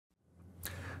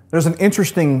There's an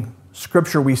interesting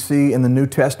scripture we see in the New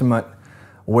Testament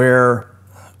where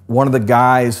one of the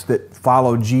guys that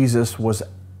followed Jesus was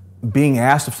being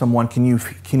asked of someone, can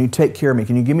you take care of me?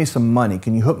 Can you give me some money?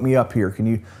 Can you hook me up here? Can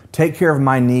you take care of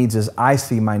my needs as I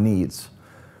see my needs?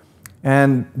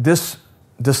 And this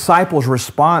disciple's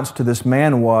response to this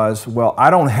man was, well, I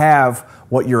don't have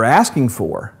what you're asking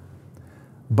for,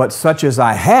 but such as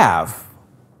I have,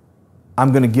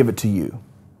 I'm going to give it to you.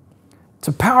 It's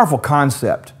a powerful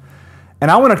concept. And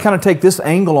I want to kind of take this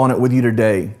angle on it with you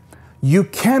today. You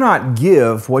cannot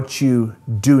give what you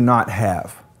do not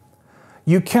have.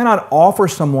 You cannot offer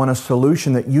someone a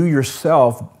solution that you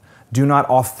yourself do not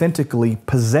authentically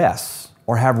possess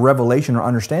or have revelation or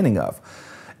understanding of.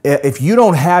 If you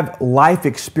don't have life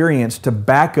experience to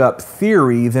back up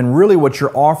theory, then really what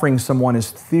you're offering someone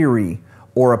is theory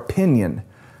or opinion.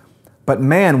 But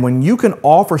man, when you can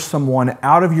offer someone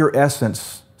out of your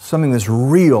essence something that's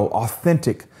real,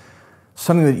 authentic,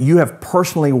 something that you have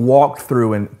personally walked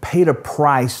through and paid a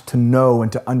price to know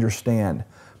and to understand,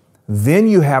 then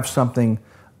you have something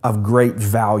of great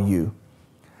value.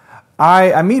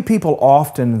 I meet people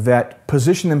often that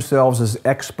position themselves as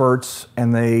experts,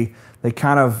 and they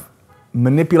kind of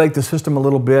manipulate the system a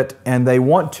little bit, and they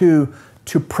want to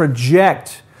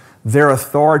project their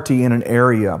authority in an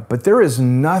area. But there is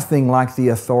nothing like the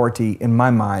authority, in my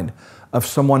mind, of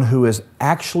someone who has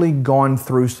actually gone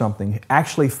through something,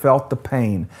 actually felt the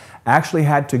pain, actually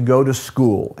had to go to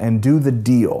school and do the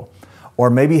deal, or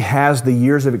maybe has the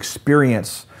years of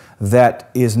experience that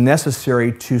is necessary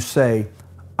to say,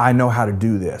 I know how to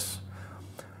do this.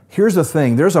 Here's the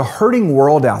thing, there's a hurting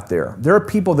world out there. There are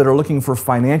people that are looking for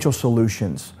financial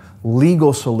solutions,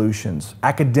 legal solutions,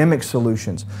 academic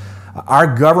solutions.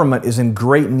 Our government is in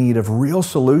great need of real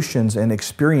solutions and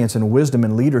experience and wisdom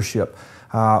and leadership.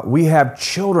 We have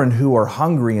children who are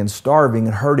hungry and starving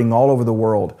and hurting all over the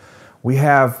world. We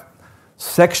have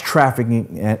sex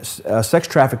trafficking,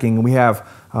 and we have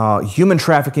human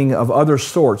trafficking of other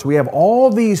sorts. We have all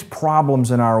these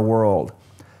problems in our world.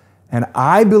 And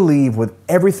I believe with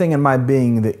everything in my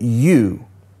being that you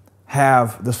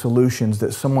have the solutions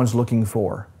that someone's looking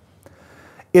for.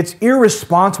 It's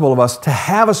irresponsible of us to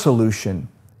have a solution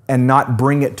and not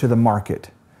bring it to the market.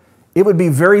 It would be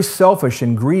very selfish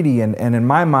and greedy and in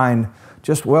my mind,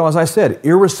 just, well, as I said,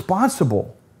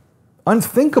 irresponsible,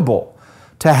 unthinkable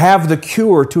to have the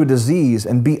cure to a disease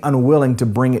and be unwilling to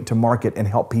bring it to market and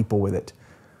help people with it.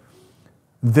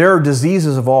 There are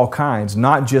diseases of all kinds,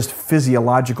 not just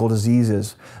physiological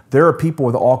diseases. There are people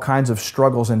with all kinds of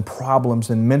struggles and problems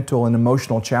and mental and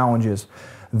emotional challenges.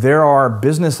 There are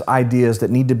business ideas that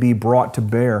need to be brought to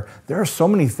bear. There are so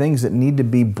many things that need to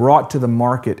be brought to the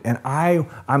market, and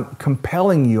I'm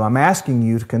compelling you, I'm asking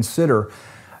you to consider,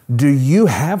 do you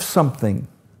have something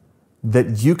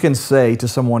that you can say to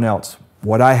someone else,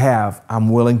 what I have, I'm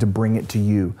willing to bring it to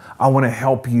you. I want to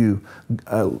help you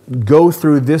go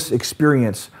through this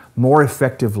experience more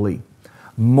effectively,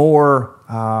 more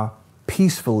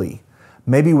peacefully,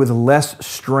 maybe with less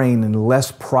strain and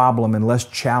less problem and less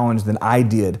challenge than I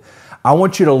did. I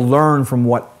want you to learn from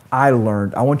what I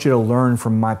learned. I want you to learn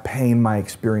from my pain, my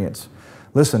experience.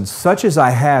 Listen, such as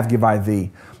I have, give I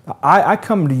thee. I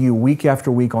come to you week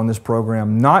after week on this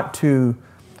program not to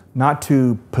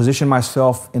position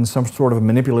myself in some sort of a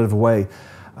manipulative way.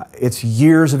 It's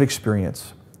years of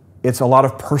experience. It's a lot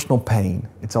of personal pain.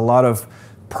 It's a lot of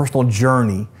personal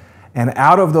journey. And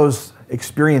out of those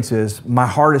experiences, my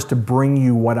heart is to bring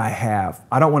you what I have.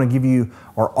 I don't want to give you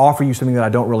or offer you something that I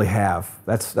don't really have.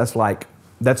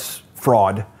 That's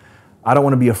fraud. I don't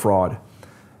want to be a fraud.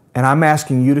 And I'm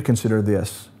asking you to consider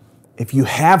this. If you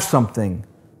have something,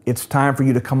 it's time for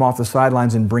you to come off the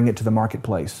sidelines and bring it to the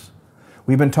marketplace.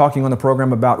 We've been talking on the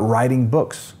program about writing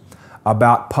books,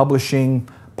 about publishing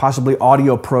possibly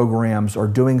audio programs or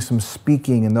doing some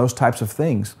speaking and those types of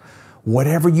things.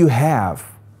 Whatever you have,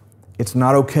 it's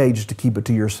not okay just to keep it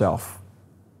to yourself.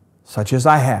 Such as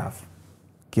I have,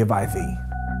 give I thee.